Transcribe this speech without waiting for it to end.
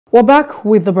We're back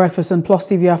with the breakfast and Plus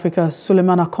TV Africa.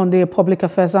 Suleiman Akande, a public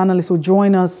affairs analyst, will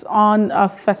join us on our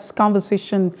first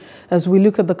conversation as we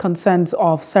look at the concerns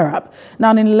of SERAP.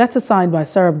 Now, in a letter signed by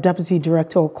SERAP Deputy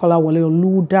Director Kolawole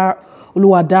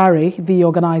Oluwadare, the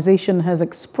organization has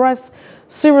expressed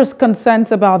serious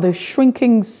concerns about the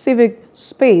shrinking civic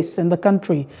space in the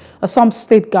country, as some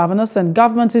state governors and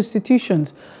government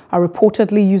institutions are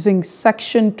reportedly using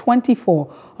Section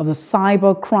 24 of the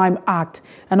Cybercrime Act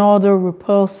and other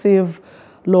repulsive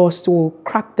laws to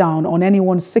crack down on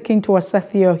anyone seeking to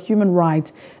assert their human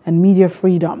rights and media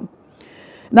freedom.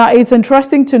 Now, it's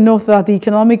interesting to note that the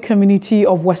Economic Community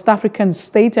of West African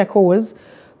State, ECOWAS,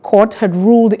 Court had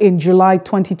ruled in July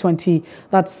 2020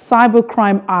 that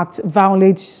Cybercrime Act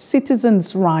violates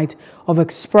citizens' right of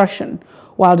expression,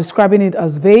 while describing it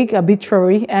as vague,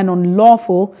 arbitrary, and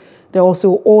unlawful. They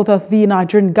also ordered the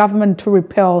Nigerian government to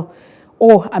repeal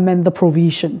or amend the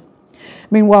provision.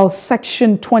 Meanwhile,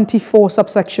 Section 24,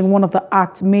 subsection 1 of the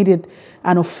Act made it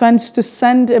an offense to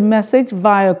send a message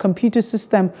via a computer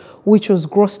system which was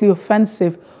grossly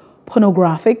offensive,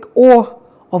 pornographic, or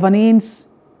of an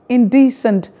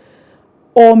indecent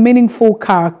or meaningful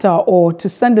character, or to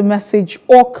send a message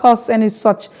or cause any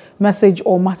such message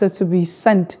or matter to be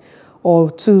sent,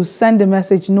 or to send a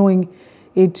message knowing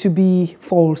it to be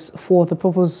false for the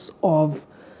purpose of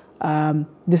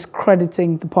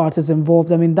discrediting the parties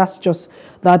involved. I mean, that's just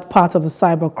that part of the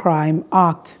Cybercrime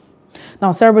Act.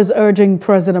 Now, SERAP is urging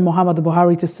President Muhammadu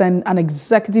Buhari to send an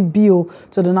executive bill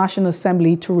to the National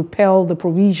Assembly to repeal the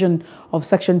provision of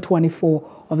Section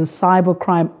 24 of the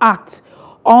Cybercrime Act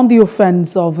on the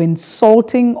offense of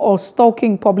insulting or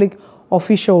stalking public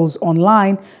officials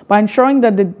online, by ensuring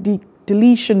that the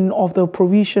deletion of the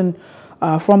provision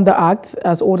from the Act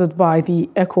as ordered by the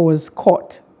ECOWAS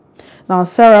Court. Now,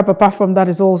 SERAP, apart from that,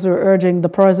 is also urging the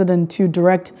President to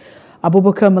direct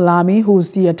Abubakar Malami, who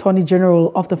is the Attorney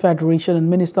General of the Federation and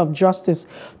Minister of Justice,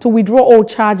 to withdraw all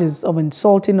charges of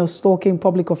insulting or stalking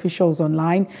public officials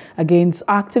online against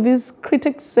activists,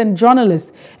 critics, and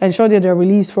journalists, ensure that they are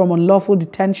released from unlawful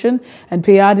detention, and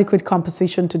pay adequate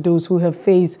compensation to those who have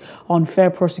faced unfair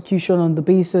prosecution on the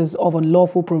basis of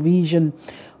unlawful provision.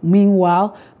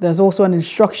 Meanwhile, there's also an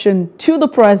instruction to the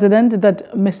President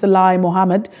that Mr. Lai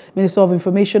Mohammed, Minister of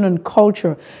Information and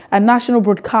Culture, and National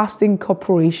Broadcasting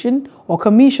Corporation, or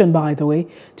Commission, by the way,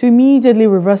 to immediately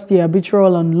reverse the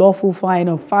arbitrary unlawful fine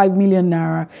of 5 million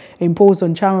naira imposed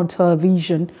on Channel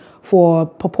Television for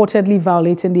purportedly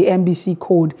violating the NBC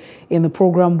code in the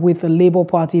program with the Labour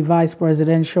Party vice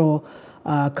presidential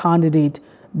candidate,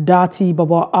 Dati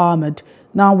Baba Ahmed.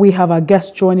 Now we have our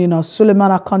guest joining us,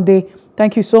 Suleiman Akande.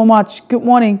 Thank you so much. Good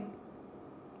morning.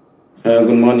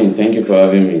 Good morning. Thank you for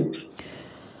having me.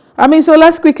 So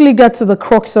let's quickly get to the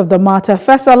crux of the matter.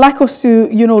 First, I'd like us to,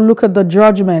 look at the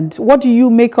judgment. What do you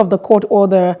make of the court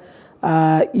order,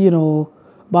 by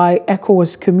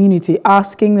ECOWAS community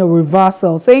asking a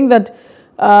reversal, saying that,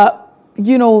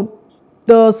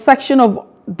 the section of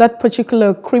that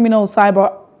particular criminal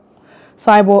cyber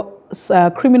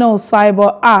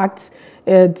act,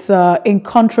 it's in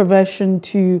contravention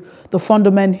to the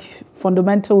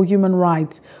fundamental human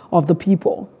rights of the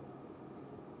people?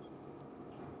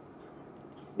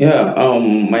 Yeah,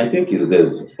 my take is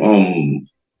this.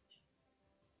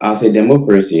 As a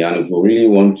democracy, and if we really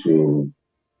want to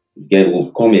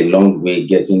we've come a long way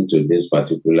getting to this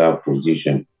particular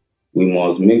position, we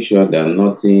must make sure that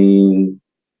nothing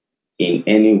in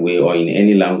any way or in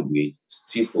any language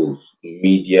stifles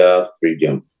media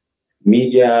freedom.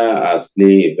 Media has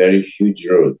played a very huge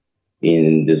role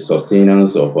in the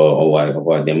sustenance of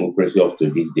our democracy up to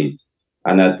these days.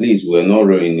 And at least we're not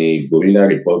running a guerrilla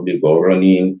republic or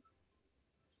running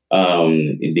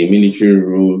the military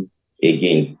rule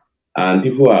again. And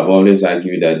people have always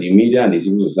argued that the media and the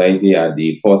civil society are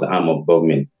the fourth arm of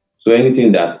government. So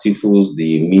anything that stifles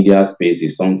the media space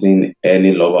is something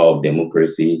any lover of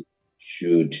democracy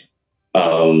should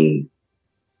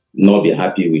not be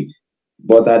happy with.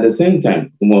 But at the same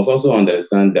time, we must also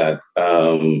understand that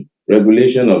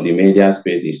regulation of the media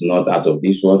space is not out of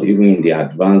this world. Even in the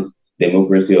advanced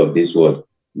democracy of this world,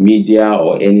 media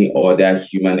or any other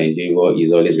human endeavor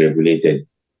is always regulated.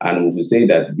 And if we say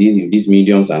that if these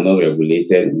mediums are not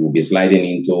regulated, we'll be sliding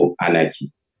into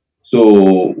anarchy.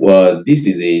 So this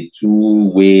is a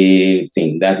two-way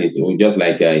thing. That is just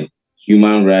like a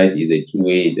human right is a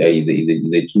two-way is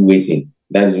a two-way thing.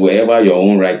 That is, wherever your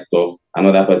own right stops,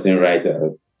 another person's right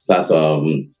start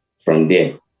from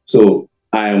there. So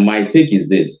my take is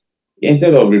this: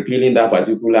 instead of repealing that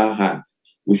particular act,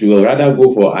 we should rather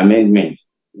go for amendment,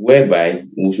 whereby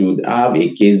we should have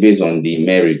a case based on the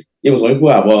merit. Even some people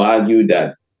have argued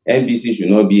that NBC should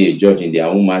not be a judge in their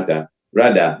own matter.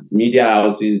 Rather, media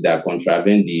houses that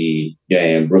contravene the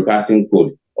broadcasting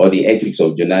code or the ethics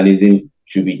of journalism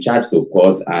should be charged to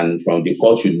court, and from the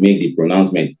court should make the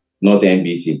pronouncement, not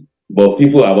NBC. But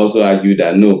people have also argued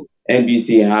that no,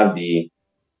 NBC have the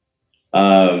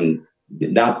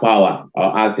that power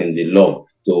or act in the law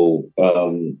to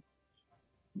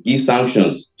give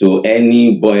sanctions to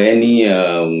any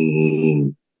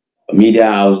media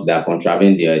house that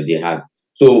contravene the act.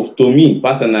 So to me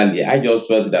personally, I just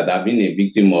felt that I've been a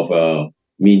victim of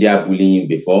media bullying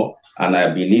before, and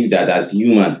I believe that as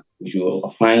human we should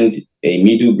find a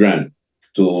middle ground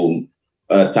to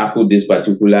tackle this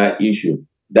particular issue.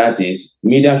 That is,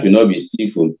 media should not be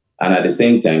stifled, and at the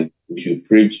same time we should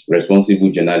preach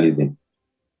responsible journalism.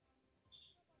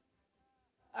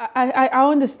 I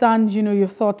understand, your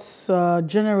thoughts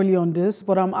generally on this,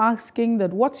 but I'm asking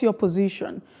that what's your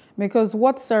position? Because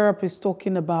what SERAP is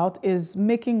talking about is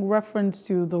making reference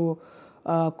to the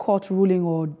court ruling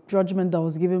or judgment that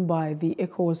was given by the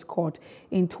ECOWAS court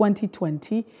in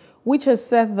 2020, which has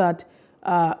said that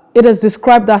it has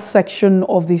described that section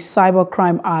of the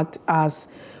Cybercrime Act as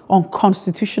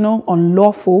unconstitutional,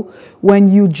 unlawful, when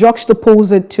you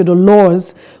juxtapose it to the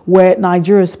laws where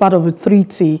Nigeria is part of a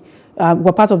treaty.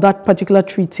 We're part of that particular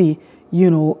treaty,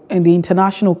 in the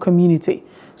international community.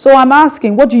 So I'm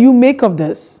asking, what do you make of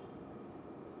this?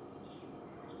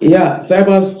 Yeah,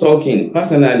 cyber stalking,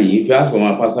 personally, if you ask for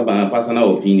my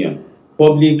personal opinion,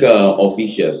 public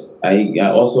officials, I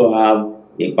also have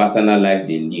a personal life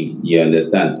they live, you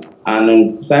understand?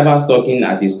 And cyber stalking,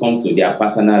 as it comes to their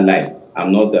personal life, I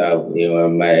won't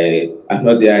say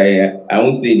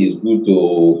it is good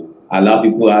to allow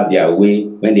people have their way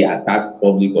when they attack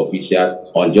public officials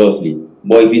unjustly.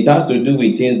 But if it has to do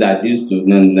with things that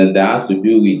has to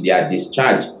do with their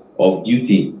discharge of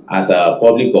duty as a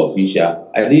public official,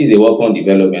 I think it's a welcome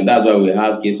development. That's why we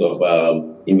have case of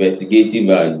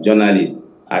investigative journalists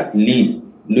at least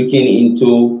looking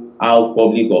into how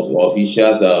public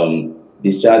officials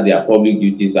discharge their public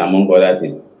duties, among other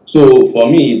things. So for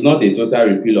me, it's not a total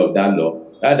repeal of that law.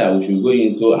 Rather, we should go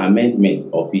into amendment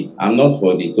of it. I'm not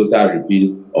for the total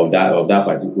repeal of that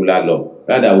particular law.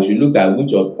 Rather, we should look at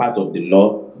which of part of the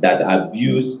law that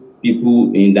abuse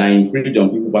people, that infringe on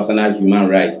people's personal human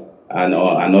rights and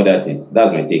other things.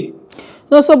 That's my take.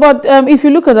 No, but if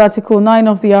you look at Article 9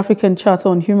 of the African Charter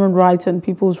on Human Rights and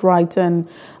People's Rights and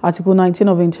Article 19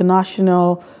 of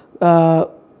International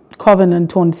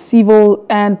Covenant on Civil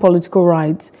and Political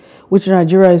Rights, which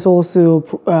Nigeria is also,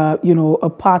 a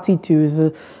party to, is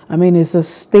a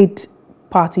state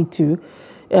party to.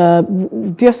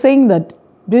 They're saying that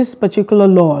these particular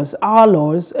laws, our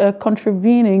laws, are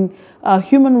contravening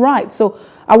human rights. So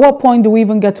at what point do we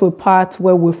even get to a part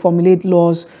where we formulate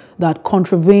laws that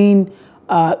contravene,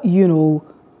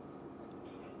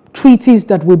 treaties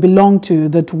that we belong to,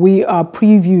 that we are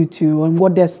privy to, and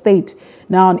what they state?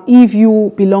 Now, if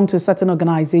you belong to a certain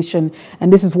organization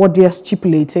and this is what they're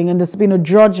stipulating, and there's been a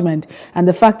judgment, and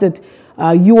the fact that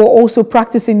you are also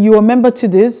practicing, you are a member to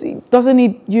this, doesn't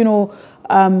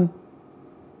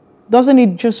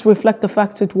it just reflect the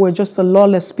fact that we're just a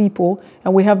lawless people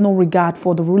and we have no regard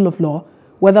for the rule of law,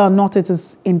 whether or not it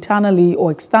is internally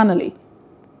or externally?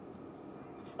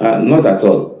 Not at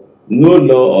all. No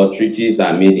law or treaties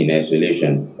are made in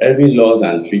isolation. Every laws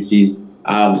and treaties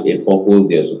have a purpose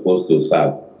they're supposed to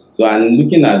serve. So I'm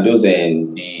looking at those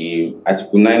and the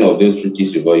Article 9 of those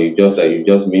treaties you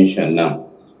just mentioned now.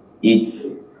 It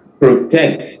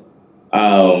protects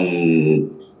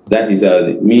that is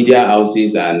media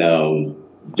houses and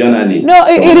journalists. No,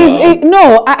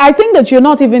 I think that you're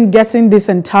not even getting this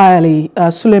entirely,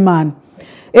 Suleiman.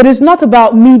 It is not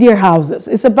about media houses.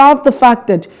 It's about the fact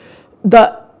that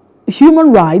the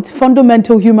human rights,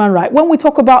 fundamental human right. When we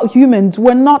talk about humans,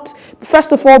 we're not,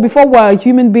 first of all, before we're a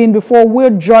human being, before we're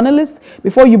journalists,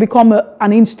 before you become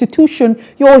an institution,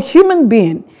 you're a human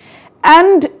being.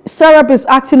 And SERAP is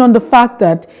acting on the fact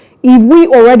that if we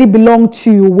already belong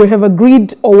to, we have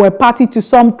agreed or we're party to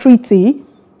some treaty,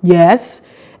 yes,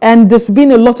 and there's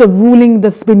been a lot of ruling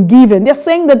that's been given, they're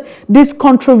saying that this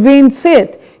contravenes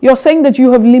it. You're saying that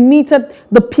you have limited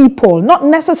the people, not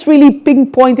necessarily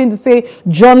pinpointing to say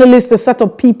journalists, a set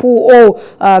of people, or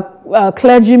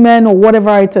clergymen, or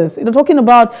whatever it is. You're talking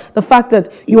about the fact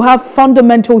that you have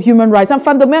fundamental human rights. And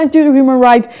fundamental human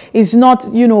right is not,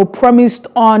 premised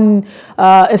on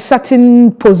a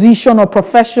certain position or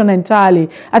profession entirely.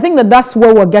 I think that that's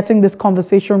where we're getting this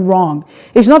conversation wrong.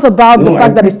 It's not about the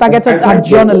fact that it's targeted at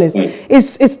journalists.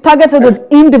 It's targeted at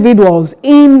individuals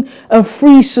in a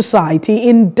free society,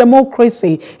 in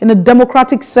democracy, in a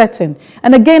democratic setting.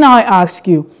 And again, I ask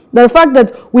you, The fact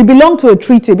that we belong to a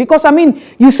treaty, because I mean,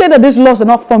 you say that these laws are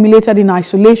not formulated in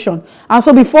isolation, and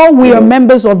so before we are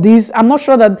members of these, I'm not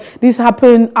sure that this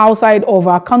happened outside of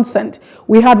our consent.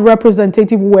 We had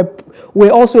representative who were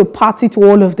also a party to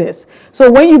all of this. So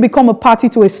when you become a party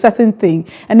to a certain thing,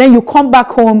 and then you come back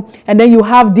home, and then you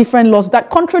have different laws that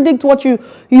contradict what you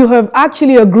have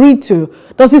actually agreed to,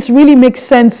 does this really make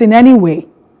sense in any way?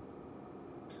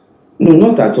 No,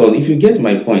 not at all. If you get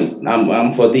my point,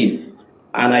 I'm for this.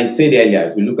 And I said earlier,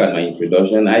 if you look at my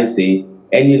introduction, I say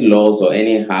any laws or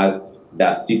any acts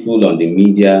that stifle on the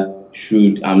media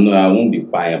should, I won't be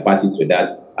a party to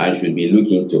that and should be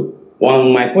looked into.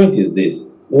 My point is this: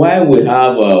 why we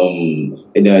have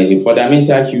the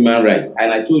fundamental human right,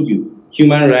 and I told you,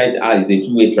 human right is a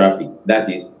two-way traffic. That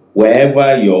is,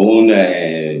 wherever your own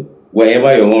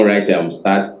right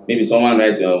start, maybe someone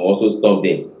right also stop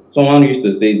there. Someone used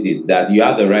to say this, that you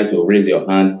have the right to raise your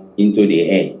hand into the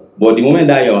air. But the moment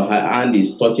that your hand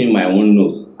is touching my own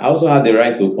nose, I also have the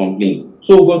right to complain.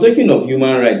 So if we're talking of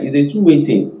human rights, it's a two-way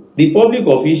thing. The public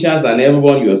officials and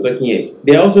everyone you're talking here,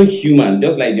 they're also human,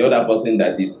 just like the other person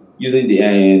that is using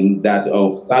that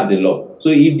of serve the law. So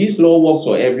if this law works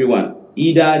for everyone,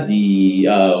 either the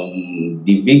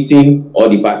victim or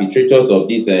the perpetrators of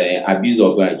this abuse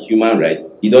of human right,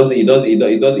 it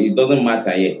doesn't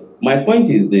matter here. My point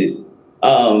is this: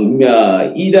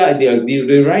 either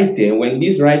the right here, when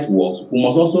this right works, we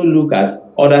must also look at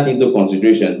other things into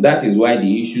consideration. That is why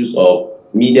the issues of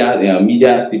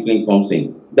media stifling comes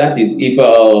in. That is, if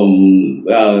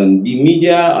the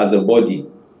media as a body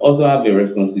also have a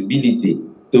responsibility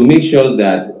to make sure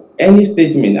that any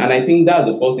statement, and I think that's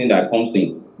the first thing that comes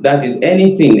in, that is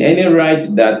any right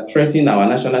that threatens our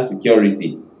national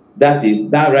security, that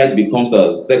right becomes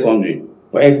a secondary.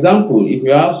 For example, if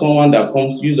you have someone that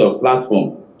comes use a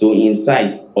platform to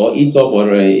incite or eat up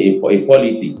or a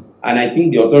polity, and I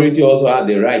think the authority also have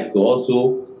the right to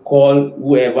also call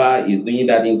whoever is doing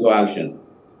that into actions.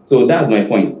 So that's my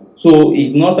point. So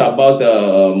it's not about,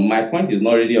 my point is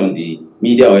not really on the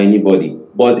media or anybody,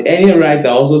 but any right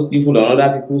that also stifle on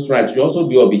other people's rights should also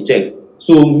be checked.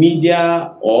 So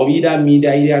media, or either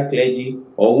clergy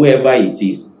or whoever it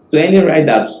is. So any right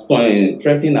that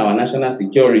threatens our national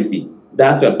security,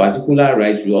 that particular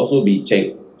right should also be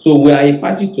checked. So we are a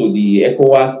party to the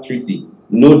ECOWAS treaty,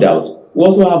 no doubt. We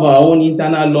also have our own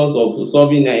internal laws of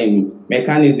solving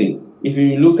mechanism. If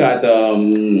you look at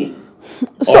other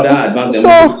advanced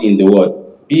democracy in the world,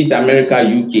 be it America,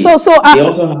 UK, they also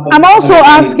have. I'm also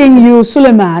asking you,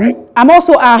 Suleiman. Right. I'm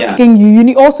also asking you.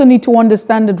 You also need to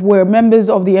understand that we're members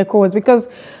of the ECOWAS, because,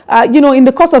 in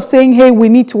the course of saying, "Hey, we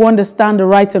need to understand the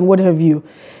rights and what have you,"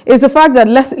 is the fact that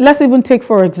let's even take,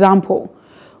 for example,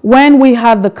 when we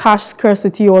had the cash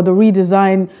scarcity or the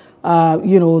redesign,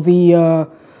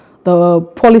 the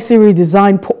policy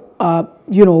redesign,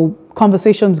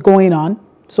 conversations going on.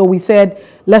 So we said,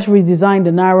 let's redesign the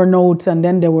Naira notes, and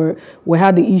then we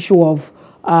had the issue of,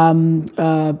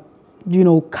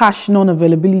 cash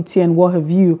non-availability and what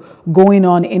have you going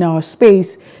on in our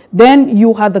space. Then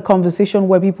you had the conversation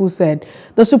where people said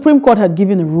the Supreme Court had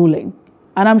given a ruling.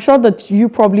 And I'm sure that you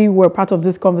probably were part of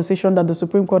this conversation, that the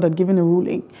Supreme Court had given a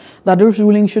ruling, that this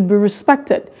ruling should be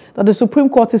respected, that the Supreme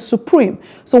Court is supreme.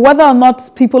 So whether or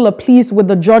not people are pleased with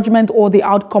the judgment or the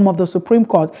outcome of the Supreme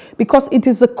Court, because it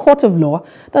is a court of law,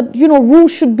 that,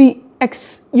 rules should be,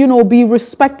 be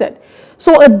respected.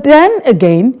 So then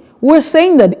again, we're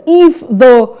saying that if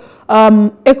the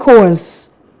ECOWAS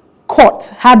court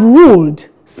had ruled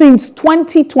since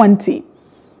 2020,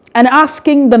 and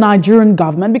asking the Nigerian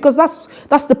government, because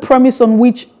that's the premise on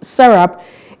which SERAP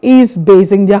is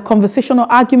basing their conversational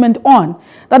argument on,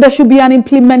 that there should be an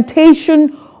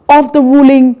implementation of the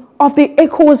ruling of the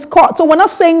ECOWAS court. So we're not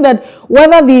saying that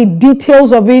whether the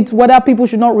details of it, whether people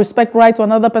should not respect rights or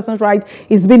another person's right,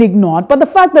 is being ignored, but the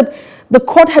fact that the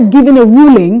court had given a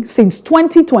ruling since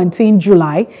 2020 in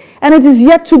July, and it is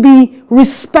yet to be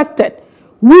respected,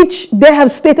 which they have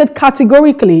stated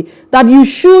categorically that you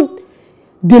should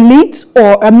delete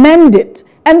or amend it,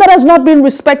 and that has not been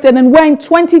respected, and we're in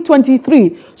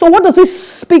 2023. So what does this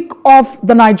speak of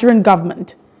the Nigerian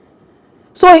government?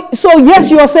 So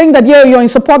yes, you are saying that you're in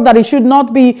support that it should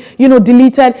not be,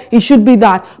 deleted, it should be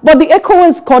that. But the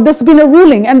ECOWAS court, there's been a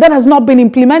ruling, and that has not been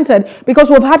implemented,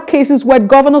 because we've had cases where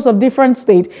governors of different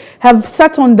states have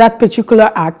sat on that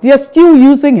particular act. They're still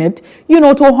using it,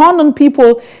 to harm on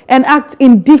people and act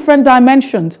in different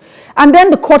dimensions. And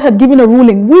then the court had given a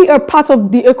ruling. We are part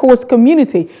of the ECOWAS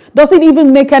community. Does it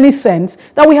even make any sense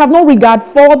that we have no regard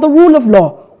for the rule of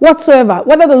law whatsoever,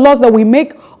 whether the laws that we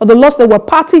make or the laws that we're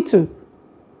party to?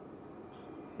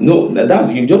 No,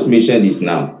 you just mentioned it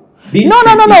now. This No,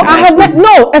 no, no, treaty, no. and I told you,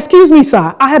 No, excuse me,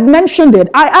 sir. I had mentioned it.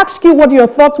 I asked you what your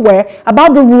thoughts were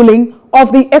about the ruling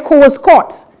of the ECOWAS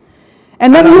court.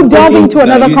 And then and you I'm delve quoting into you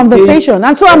now. another You say conversation.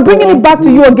 And so I'm bringing it ECOWAS back to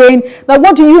you ruling. again. That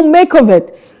what do you make of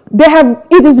it?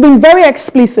 It has been very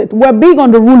explicit. We're big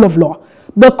on the rule of law.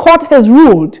 The court has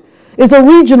ruled. It's a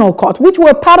regional court, which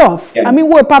we're part of. Yeah. I mean,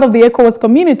 we're part of the ECOWAS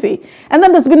community. And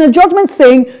then there's been a judgment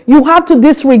saying you have to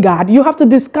disregard, you have to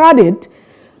discard it.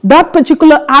 That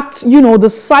particular act, the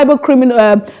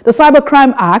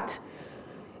Cybercrime Act,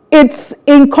 it's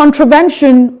in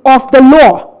contravention of the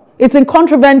law. It's in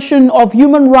contravention of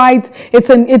human rights.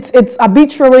 It's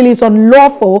arbitrarily, it's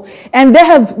unlawful, and they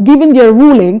have given their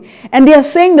ruling, and they are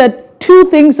saying that two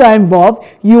things are involved: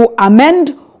 you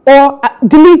amend or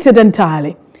delete it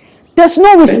entirely. There's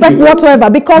no respect whatsoever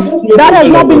because that has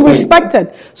not been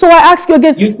respected. So I ask you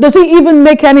again: does it even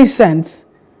make any sense?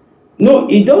 No,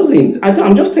 it doesn't.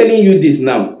 I'm just telling you this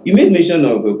now. You made mention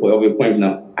of a point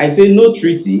now. I say no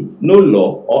treaty, no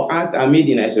law or act are made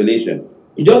in isolation.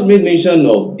 You just made mention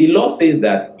of the law says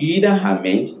that you either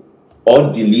amend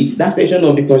or delete that section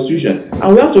of the Constitution.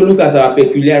 And we have to look at our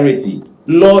peculiarity.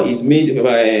 Law is made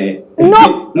by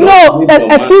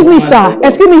Excuse me, sir.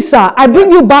 Excuse me, sir. I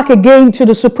bring you back again to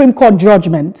the Supreme Court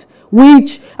judgment,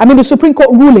 the Supreme Court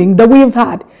ruling that we have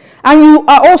had. And you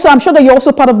are also, I'm sure that you're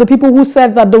also part of the people who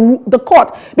said that the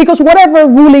court, because whatever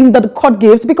ruling that the court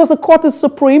gives, because the court is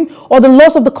supreme or the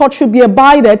laws of the court should be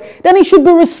abided, then it should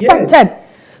be respected. Yes.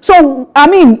 So,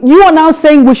 you are now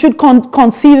saying we should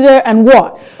consider and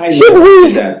what? Should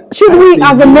we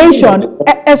as a nation,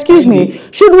 excuse me,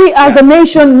 should we as a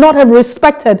nation not have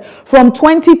respected from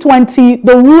 2020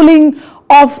 the ruling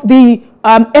of the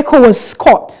ECOWAS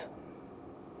court?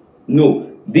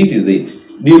 No, this is it.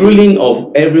 The ruling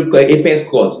of every Apex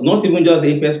court, not even just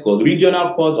Apex court,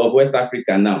 regional court of West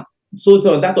Africa now. So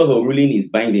that type of ruling is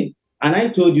binding. And I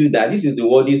told you that this is the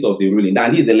wordings of the ruling,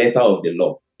 and this is the letter of the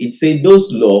law. It said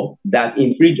those laws that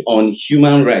infringe on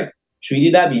human rights should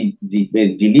either be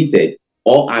deleted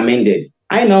or amended.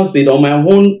 I now said, on my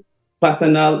own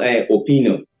personal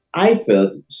opinion, I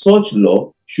felt such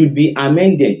law should be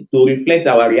amended to reflect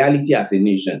our reality as a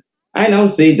nation. I now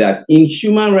say that in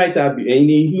human rights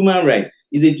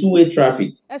is a two-way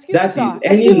traffic.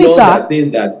 Any law that says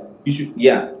that you should,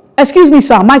 Excuse me,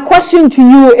 sir. My question to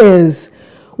you is,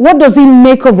 what does it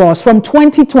make of us from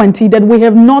 2020 that we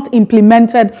have not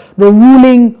implemented the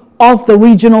ruling of the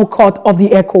regional court of the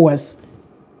ECOWAS?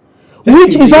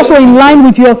 Which is also in line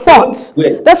with your thoughts.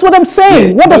 That's what I'm saying.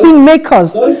 Yes, what does it make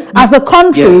us as a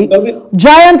country,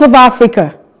 giant of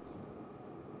Africa?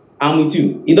 I'm with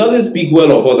you. It doesn't speak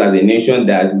well of us as a nation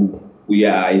that we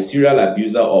are a serial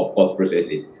abuser of court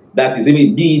processes. That is,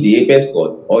 even be it the Apex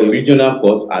court or a regional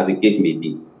court, as the case may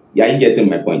be. Yeah, you getting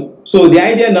my point. So the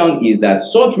idea now is that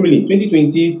such ruling,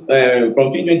 2020,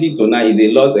 from 2020 to now, is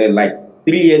a lot like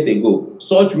 3 years ago.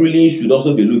 Such ruling should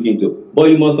also be looked into. But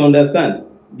you must understand,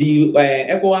 the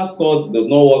ECOWAS court does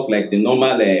not work like the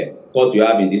normal court you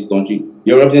have in this country.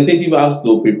 Your representative has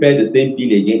to prepare the same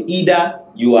bill again. Either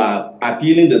you are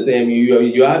appealing the same,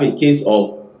 you have a case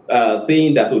of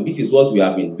saying that, oh, this is what we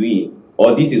have been doing,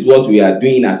 or this is what we are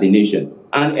doing as a nation.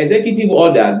 An executive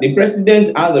order, the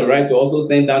president has the right to also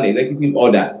send down executive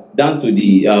order down to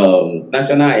the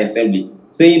National Assembly,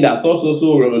 saying that such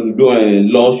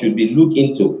law should be looked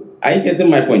into. Are you getting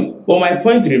my point? But my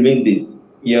point remains this.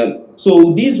 Yeah.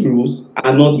 So these rules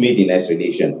are not made in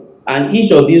isolation. And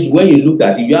each of these, when you look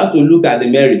at it, you have to look at the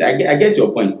merit. I get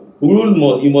your point. Rule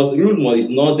is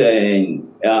not a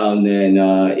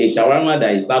shawarma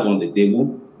that is served on the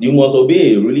table. You must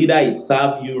obey a rule, either it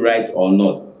serves you right or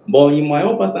not. But in my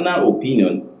own personal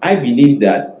opinion, I believe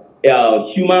that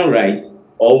human rights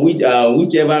or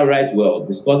whichever right we're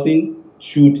discussing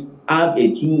should have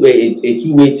a two-way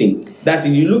thing. That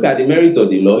is, you look at the merit of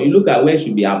the law, you look at where it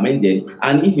should be amended,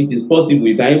 and if it is possible,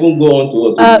 you can even go on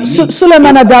to delete.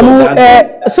 Suleiman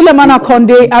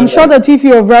Akande, I'm sure that if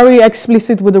you're very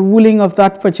explicit with the ruling of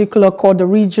that particular court, the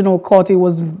regional court, it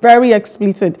was very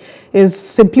explicit, is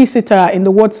simpliciter in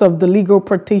the words of the legal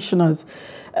practitioners.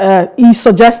 He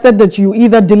suggested that you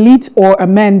either delete or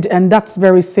amend, and that's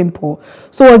very simple.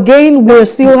 So again, we're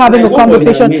still having a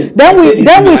conversation.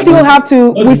 Then we still have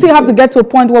to get to a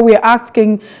point where we're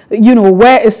asking,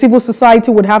 where a civil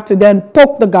society would have to then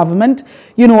poke the government,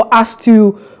 as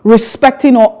to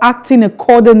respecting or acting in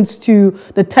accordance to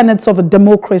the tenets of a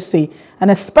democracy,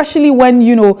 and especially when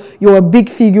you're a big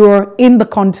figure in the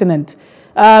continent.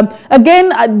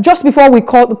 Again, just before we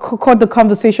cut the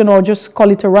conversation, or just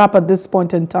call it a wrap at this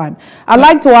point in time, I'd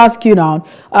like to ask you now,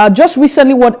 just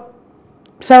recently what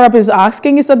SERAP is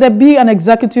asking is that there be an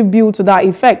executive bill to that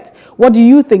effect. What do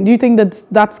you think? Do you think that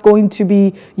that's going to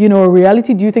be, a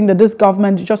reality? Do you think that this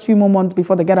government, just a few more months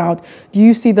before they get out, do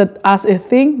you see that as a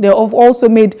thing? They have also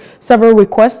made several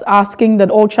requests asking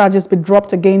that all charges be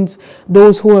dropped against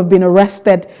those who have been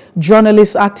arrested,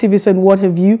 journalists, activists, and what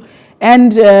have you.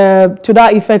 And to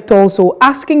that effect also,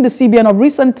 asking the CBN of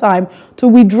recent time to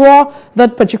withdraw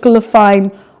that particular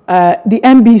fine, the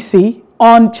NBC,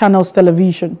 on Channels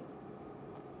Television.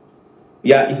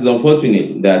 Yeah, it's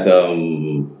unfortunate that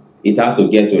it has to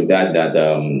get to that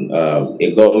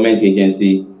a government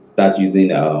agency starts using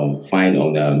fine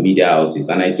on media houses.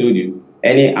 And I told you,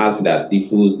 any act that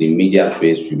stifles the media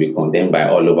space should be condemned by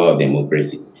all over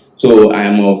democracy. So I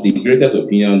am of the greatest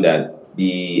opinion that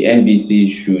the NBC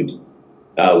should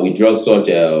withdraw such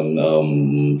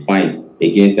fine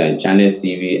against Channels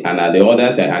TV, and at the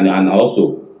other time, and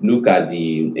also look at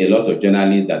a lot of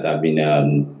journalists that have been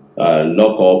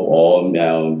locked up or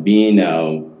being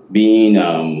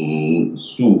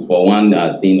sued for one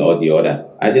thing or the other.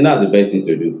 I think that's the best thing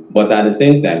to do. But at the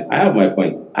same time, I have my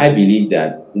point. I believe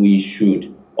that we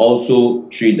should also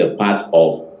treat the part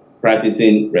of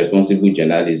practicing responsible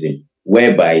journalism,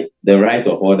 whereby the rights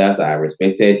of others are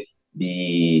respected,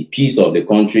 the peace of the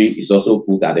country is also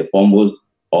put at the foremost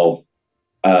of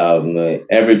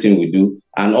everything we do,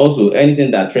 and also anything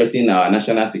that threatens our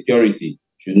national security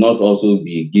should not also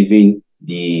be given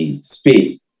the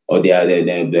space or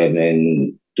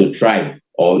to try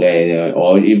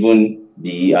or even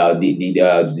the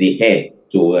hair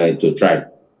to try.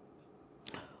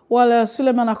 Well,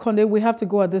 Suleiman Akande, we have to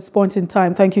go at this point in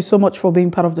time. Thank you so much for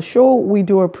being part of the show. We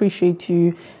do appreciate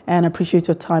you and appreciate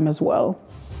your time as well.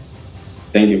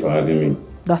 Thank you for having me.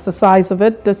 That's the size of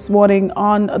it this morning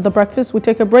on The Breakfast. We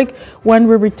take a break. When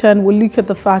we return, we'll look at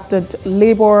the fact that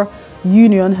Labour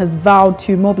Union has vowed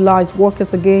to mobilize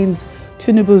workers against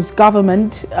Tinubu's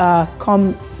government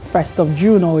come 1st of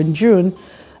June or in June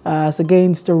as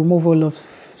against the removal of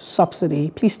subsidy.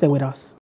 Please stay with us.